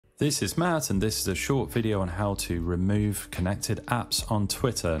This is Matt, and this is a short video on how to remove connected apps on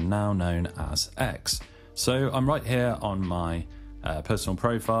Twitter, now known as X. So I'm right here on my personal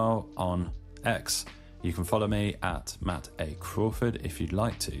profile on X. You can follow me at Matt A. Crawford if you'd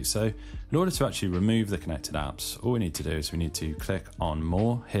like to. So in order to actually remove the connected apps, all we need to do is we need to click on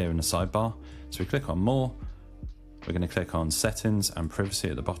More here in the sidebar. So we click on More, we're going to click on Settings and Privacy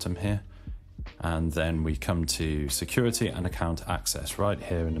at the bottom here. And then we come to Security and Account Access right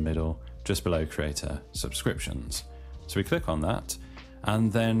here in the middle, just below Creator Subscriptions. So we click on that,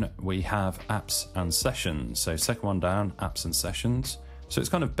 and then we have Apps and Sessions. So second one down, Apps and Sessions. So it's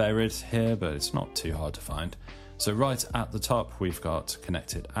kind of buried here, but it's not too hard to find. So right at the top, we've got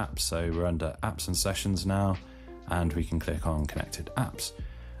Connected Apps. So we're under Apps and Sessions now, and we can click on Connected Apps.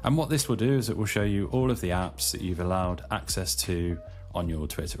 And what this will do is it will show you all of the apps that you've allowed access to on your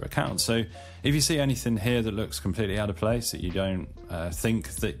Twitter account. So if you see anything here that looks completely out of place, that you don't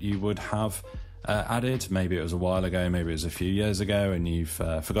think that you would have added, maybe it was a while ago, maybe it was a few years ago and you've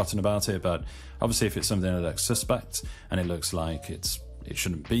forgotten about it, but obviously if it's something that looks suspect and it looks like it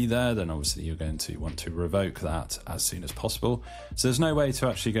shouldn't be there, then obviously you're going to want to revoke that as soon as possible. So there's no way to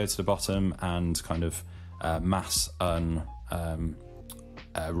actually go to the bottom and kind of mass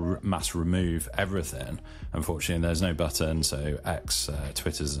remove everything. Unfortunately, there's no button, so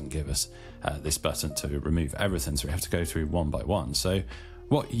Twitter doesn't give us this button to remove everything, so we have to go through one by one. So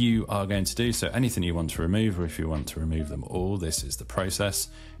what you are going to do, so anything you want to remove, or if you want to remove them all, this is the process.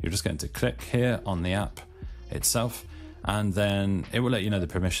 You're just going to click here on the app itself, and then it will let you know the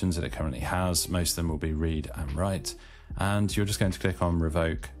permissions that it currently has. Most of them will be read and write, and you're just going to click on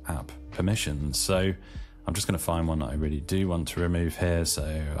Revoke App Permissions. So I'm just going to find one that I really do want to remove here.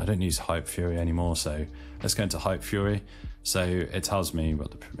 So I don't use Hype Fury anymore. So let's go into Hype Fury. So it tells me what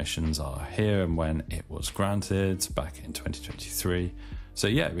the permissions are here and when it was granted back in 2023. So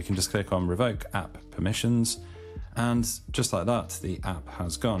yeah, we can just click on Revoke App Permissions. And just like that, the app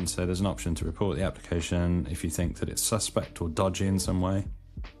has gone. So there's an option to report the application if you think that it's suspect or dodgy in some way.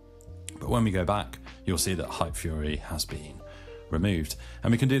 But when we go back, you'll see that Hype Fury has been removed,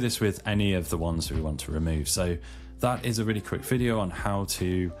 and we can do this with any of the ones that we want to remove. So that is a really quick video on how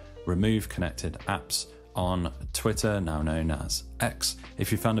to remove connected apps on Twitter, now known as X.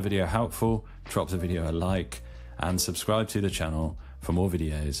 If you found the video helpful, drop the video a like and subscribe to the channel for more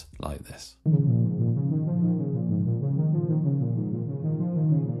videos like this.